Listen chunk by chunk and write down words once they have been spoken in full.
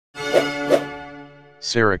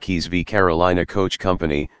Sarah Keys v. Carolina Coach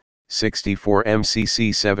Company, 64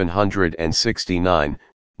 MCC 769,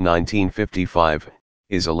 1955,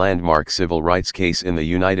 is a landmark civil rights case in the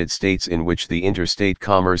United States in which the Interstate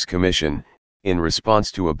Commerce Commission, in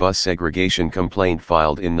response to a bus segregation complaint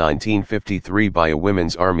filed in 1953 by a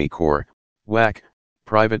Women's Army Corps, WAC,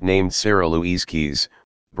 private named Sarah Louise Keys,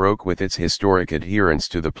 broke with its historic adherence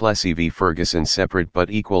to the Plessy v. Ferguson separate but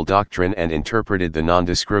equal doctrine and interpreted the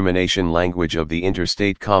non-discrimination language of the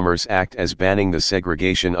Interstate Commerce Act as banning the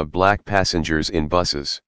segregation of black passengers in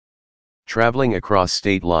buses traveling across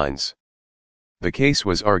state lines. The case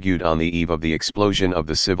was argued on the eve of the explosion of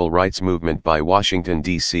the civil rights movement by Washington,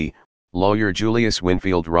 D.C., lawyer Julius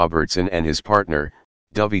Winfield Robertson and his partner,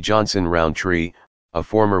 Dovie Johnson Roundtree, a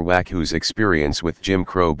former WAC whose experience with Jim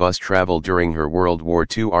Crow bus travel during her World War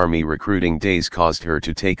II Army recruiting days caused her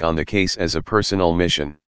to take on the case as a personal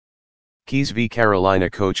mission. Keys v. Carolina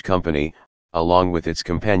Coach Company, along with its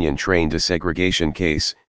companion train desegregation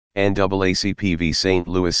case, NAACP v. St.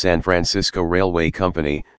 Louis San Francisco Railway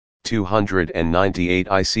Company, 298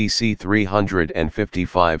 ICC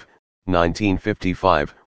 355,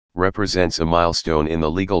 1955, represents a milestone in the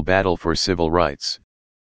legal battle for civil rights.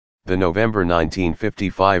 The November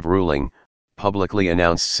 1955 ruling, publicly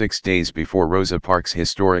announced 6 days before Rosa Parks'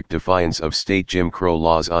 historic defiance of state Jim Crow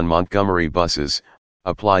laws on Montgomery buses,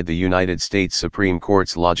 applied the United States Supreme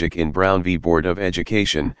Court's logic in Brown v. Board of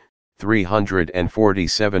Education,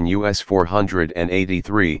 347 U.S.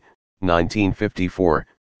 483, 1954,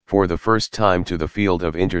 for the first time to the field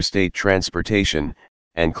of interstate transportation,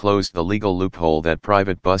 and closed the legal loophole that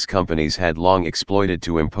private bus companies had long exploited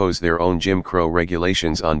to impose their own Jim Crow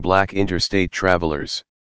regulations on black interstate travelers.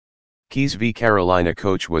 Keys v. Carolina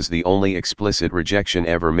Coach was the only explicit rejection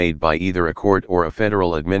ever made by either a court or a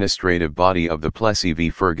federal administrative body of the Plessy v.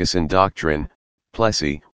 Ferguson doctrine,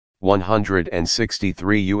 Plessy,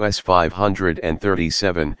 163 U.S.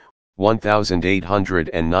 537,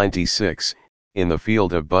 1896, in the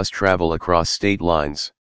field of bus travel across state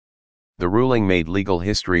lines. The ruling made legal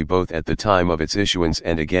history both at the time of its issuance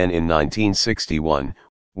and again in 1961,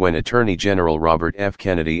 when Attorney General Robert F.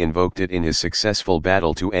 Kennedy invoked it in his successful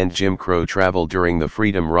battle to end Jim Crow travel during the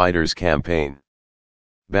Freedom Riders campaign.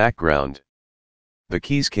 Background: the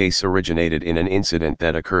Keys case originated in an incident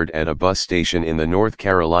that occurred at a bus station in the North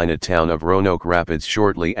Carolina town of Roanoke Rapids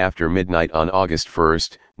shortly after midnight on August 1,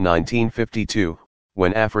 1952,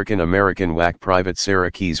 when African-American WAC private Sarah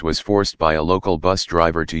Keys was forced by a local bus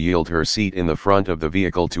driver to yield her seat in the front of the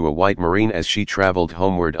vehicle to a white Marine as she traveled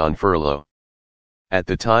homeward on furlough. At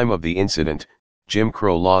the time of the incident, Jim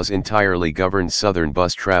Crow laws entirely governed Southern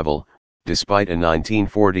bus travel, despite a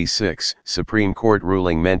 1946 Supreme Court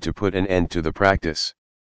ruling meant to put an end to the practice.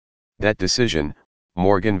 That decision,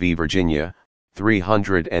 Morgan v. Virginia,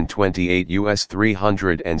 328 U.S.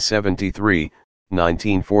 373,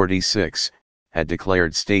 1946, had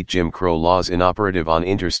declared state Jim Crow laws inoperative on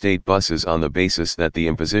interstate buses on the basis that the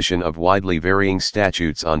imposition of widely varying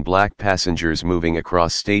statutes on black passengers moving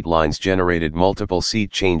across state lines generated multiple seat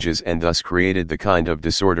changes and thus created the kind of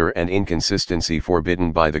disorder and inconsistency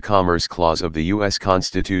forbidden by the Commerce Clause of the U.S.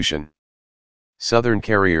 Constitution. Southern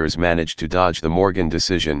carriers managed to dodge the Morgan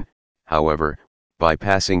decision, however, by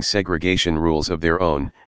passing segregation rules of their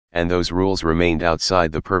own, and those rules remained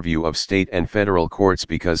outside the purview of state and federal courts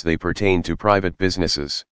because they pertained to private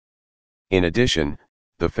businesses. In addition,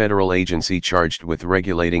 the federal agency charged with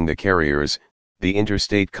regulating the carriers, the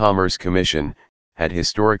Interstate Commerce Commission, had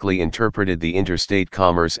historically interpreted the Interstate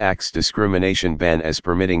Commerce Act's discrimination ban as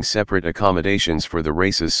permitting separate accommodations for the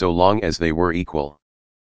races so long as they were equal.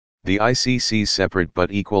 The ICC's separate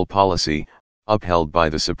but equal policy, upheld by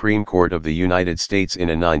the Supreme Court of the United States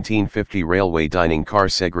in a 1950 railway dining car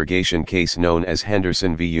segregation case known as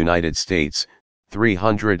Henderson v. United States,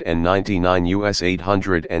 399 U.S.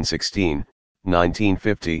 816,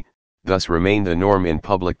 1950, thus remained the norm in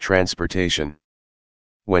public transportation.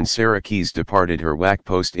 When Sarah Keys departed her WAC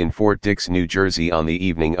post in Fort Dix, New Jersey on the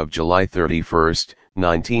evening of July 31,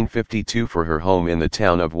 1952 for her home in the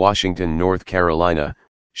town of Washington, North Carolina,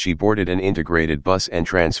 she boarded an integrated bus and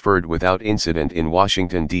transferred without incident in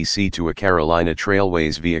Washington, D.C. to a Carolina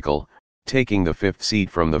Trailways vehicle, taking the fifth seat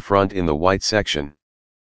from the front in the white section.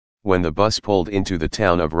 When the bus pulled into the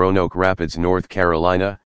town of Roanoke Rapids, North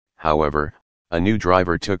Carolina, however, a new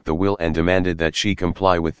driver took the wheel and demanded that she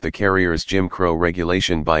comply with the carrier's Jim Crow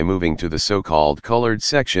regulation by moving to the so-called colored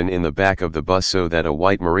section in the back of the bus so that a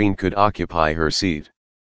white Marine could occupy her seat.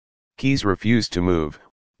 Keys refused to move,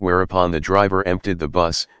 whereupon the driver emptied the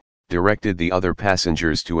bus, directed the other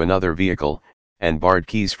passengers to another vehicle, and barred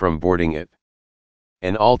Keys from boarding it.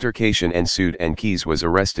 An altercation ensued and Keys was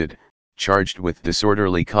arrested, charged with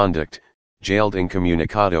disorderly conduct, jailed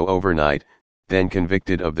incommunicado overnight, then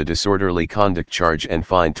convicted of the disorderly conduct charge and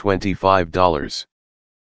fined $25.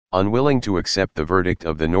 Unwilling to accept the verdict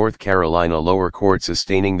of the North Carolina lower court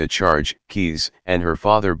sustaining the charge, Keys and her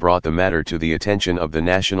father brought the matter to the attention of the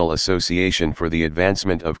National Association for the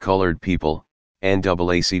Advancement of Colored People,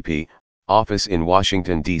 NAACP, office in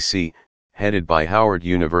Washington, D.C., headed by Howard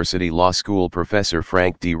University Law School professor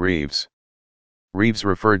Frank D. Reeves. Reeves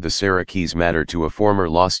referred the Sarah Keys matter to a former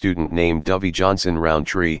law student named Dovie Johnson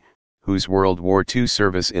Roundtree, whose World War II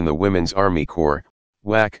service in the Women's Army Corps,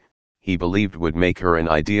 WAC, he believed would make her an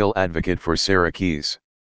ideal advocate for Sarah Keys.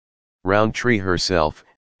 Roundtree herself,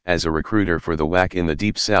 as a recruiter for the WAC in the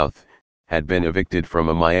Deep South, had been evicted from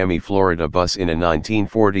a Miami, Florida bus in a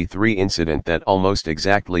 1943 incident that almost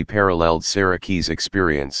exactly paralleled Sarah Keys'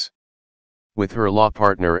 experience. With her law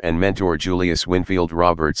partner and mentor Julius Winfield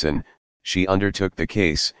Robertson, she undertook the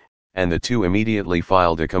case, and the two immediately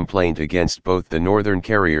filed a complaint against both the northern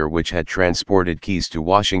carrier which had transported Keys to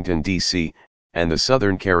Washington, D.C., and the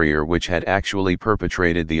southern carrier which had actually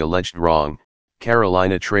perpetrated the alleged wrong,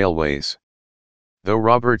 Carolina Trailways. Though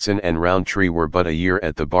Robertson and Roundtree were but a year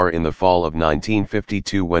at the bar in the fall of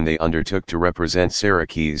 1952 when they undertook to represent Sarah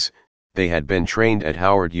Keys, they had been trained at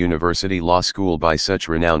Howard University Law School by such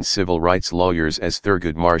renowned civil rights lawyers as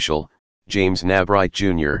Thurgood Marshall, James Knabright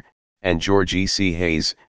Jr., and George E. C.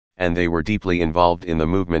 Hayes, and they were deeply involved in the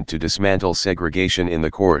movement to dismantle segregation in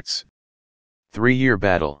the courts. 3-year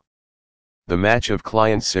battle. The match of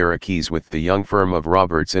client Sarah Keys with the young firm of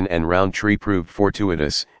Robertson and Roundtree proved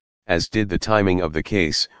fortuitous, as did the timing of the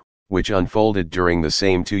case, which unfolded during the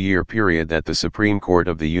same 2-year period that the Supreme Court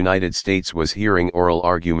of the United States was hearing oral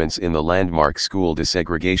arguments in the landmark school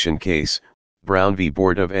desegregation case, Brown v.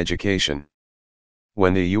 Board of Education.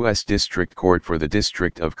 When the U.S. District Court for the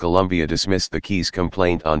District of Columbia dismissed the Keys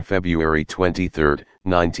complaint on February 23,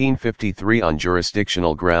 1953 on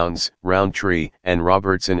jurisdictional grounds, Roundtree and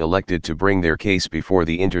Robertson elected to bring their case before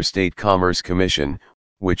the Interstate Commerce Commission,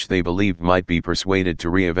 which they believed might be persuaded to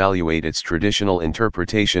reevaluate its traditional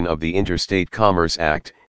interpretation of the Interstate Commerce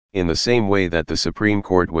Act, in the same way that the Supreme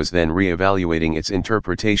Court was then reevaluating its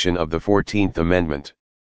interpretation of the 14th Amendment.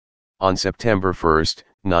 On September 1,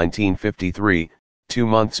 1953, 2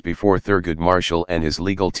 months before Thurgood Marshall and his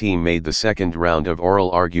legal team made the second round of oral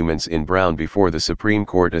arguments in Brown before the Supreme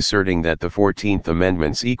Court asserting that the 14th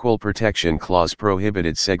Amendment's Equal Protection Clause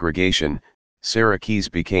prohibited segregation, Sarah Keys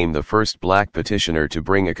became the first black petitioner to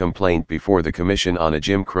bring a complaint before the Commission on a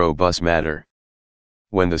Jim Crow bus matter.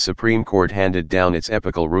 When the Supreme Court handed down its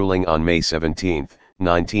epical ruling on May 17,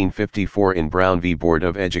 1954 in Brown v. Board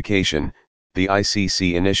of Education, the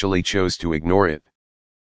ICC initially chose to ignore it.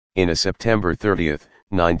 In a September 30,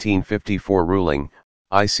 1954 ruling,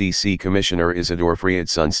 ICC Commissioner Isidore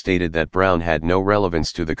Friedson stated that Brown had no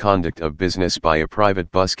relevance to the conduct of business by a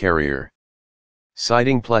private bus carrier.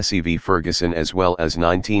 Citing Plessy v. Ferguson as well as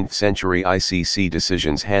 19th-century ICC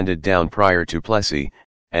decisions handed down prior to Plessy,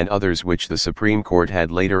 and others which the Supreme Court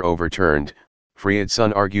had later overturned,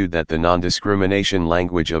 Friedson argued that the non-discrimination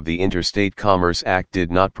language of the Interstate Commerce Act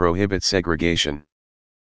did not prohibit segregation.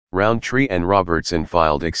 Roundtree and Robertson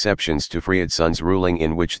filed exceptions to Friedson's ruling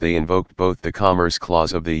in which they invoked both the Commerce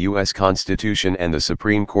Clause of the U.S. Constitution and the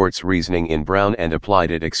Supreme Court's reasoning in Brown and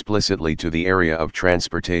applied it explicitly to the area of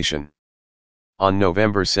transportation. On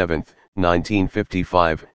November 7,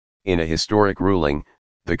 1955, in a historic ruling,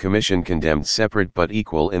 the Commission condemned separate but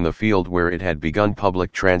equal in the field where it had begun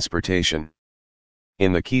public transportation.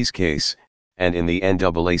 In the Keys case, and in the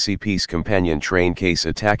NAACP's companion train case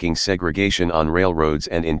attacking segregation on railroads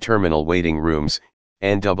and in terminal waiting rooms,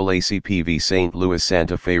 NAACP v. St. Louis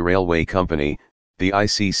Santa Fe Railway Company, the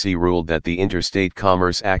ICC ruled that the Interstate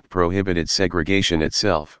Commerce Act prohibited segregation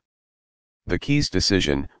itself. The Keys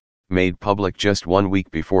decision, made public just 1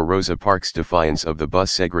 week before Rosa Parks' defiance of the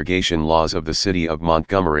bus segregation laws of the city of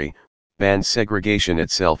Montgomery, banned segregation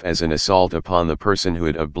itself as an assault upon the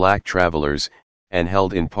personhood of black travelers, and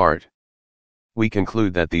held in part. We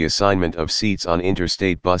conclude that the assignment of seats on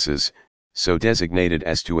interstate buses, so designated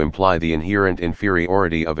as to imply the inherent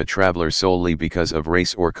inferiority of a traveler solely because of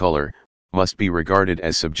race or color, must be regarded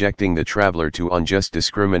as subjecting the traveler to unjust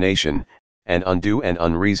discrimination, and undue and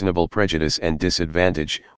unreasonable prejudice and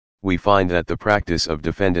disadvantage. We find that the practice of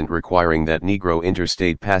defendant requiring that Negro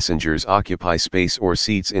interstate passengers occupy space or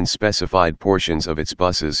seats in specified portions of its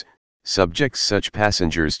buses, subjects such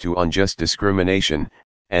passengers to unjust discrimination,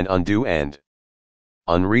 and undue and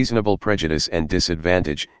unreasonable prejudice and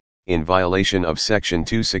disadvantage, in violation of Section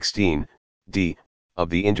 216, d, of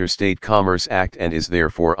the Interstate Commerce Act and is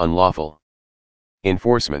therefore unlawful.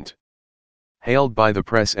 Enforcement. Hailed by the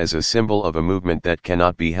press as a symbol of a movement that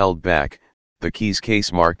cannot be held back, the Keys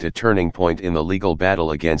case marked a turning point in the legal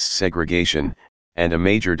battle against segregation, and a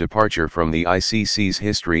major departure from the ICC's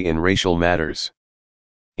history in racial matters.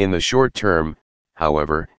 In the short term,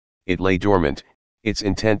 however, it lay dormant, its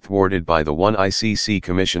intent thwarted by the one ICC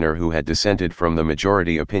commissioner who had dissented from the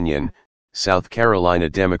majority opinion, South Carolina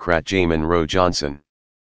Democrat Jamin Roe Johnson.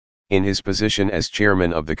 In his position as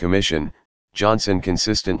chairman of the commission, Johnson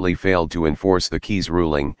consistently failed to enforce the Keys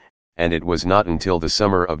ruling, and it was not until the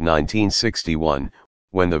summer of 1961,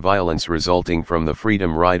 when the violence resulting from the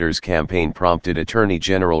Freedom Riders campaign prompted Attorney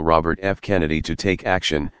General Robert F. Kennedy to take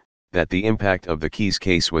action, that the impact of the Keys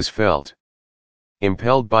case was felt.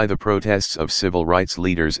 Impelled by the protests of civil rights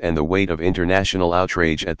leaders and the weight of international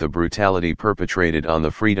outrage at the brutality perpetrated on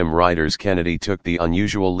the Freedom Riders, Kennedy took the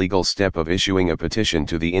unusual legal step of issuing a petition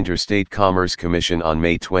to the Interstate Commerce Commission on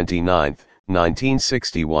May 29,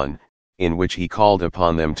 1961, in which he called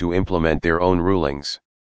upon them to implement their own rulings.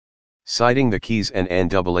 Citing the Keys and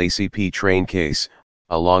NAACP train case,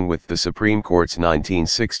 along with the Supreme Court's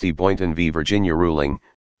 1960 Boynton v. Virginia ruling,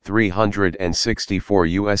 364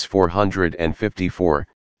 U.S. 454,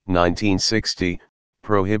 1960,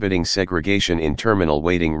 prohibiting segregation in terminal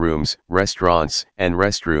waiting rooms, restaurants, and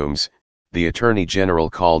restrooms, the Attorney General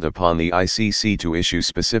called upon the ICC to issue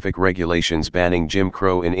specific regulations banning Jim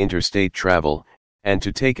Crow in interstate travel, and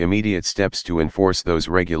to take immediate steps to enforce those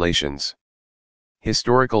regulations.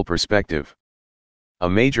 Historical perspective. A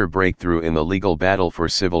major breakthrough in the legal battle for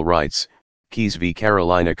civil rights, Keys v.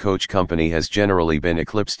 Carolina Coach Company has generally been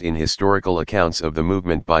eclipsed in historical accounts of the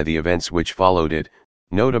movement by the events which followed it,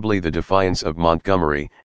 notably the defiance of Montgomery,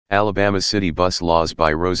 Alabama city bus laws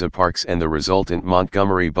by Rosa Parks and the resultant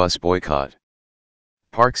Montgomery bus boycott.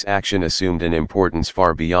 Parks' action assumed an importance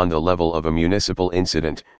far beyond the level of a municipal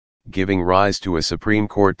incident, giving rise to a Supreme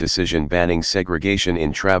Court decision banning segregation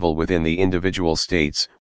in travel within the individual states,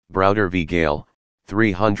 Browder v. Gavel,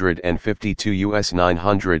 352 U.S.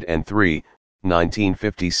 903,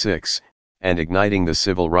 1956, and igniting the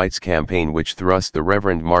civil rights campaign which thrust the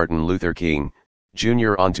Reverend Martin Luther King,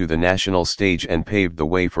 Jr. onto the national stage and paved the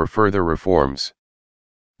way for further reforms.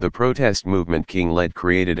 The protest movement King led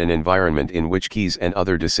created an environment in which Keys and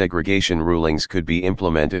other desegregation rulings could be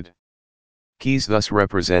implemented. Keys thus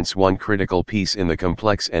represents one critical piece in the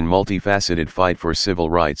complex and multifaceted fight for civil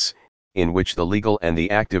rights, in which the legal and the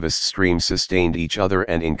activist streams sustained each other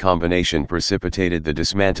and in combination precipitated the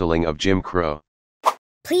dismantling of Jim Crow.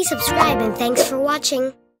 Please subscribe and thanks for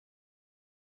watching.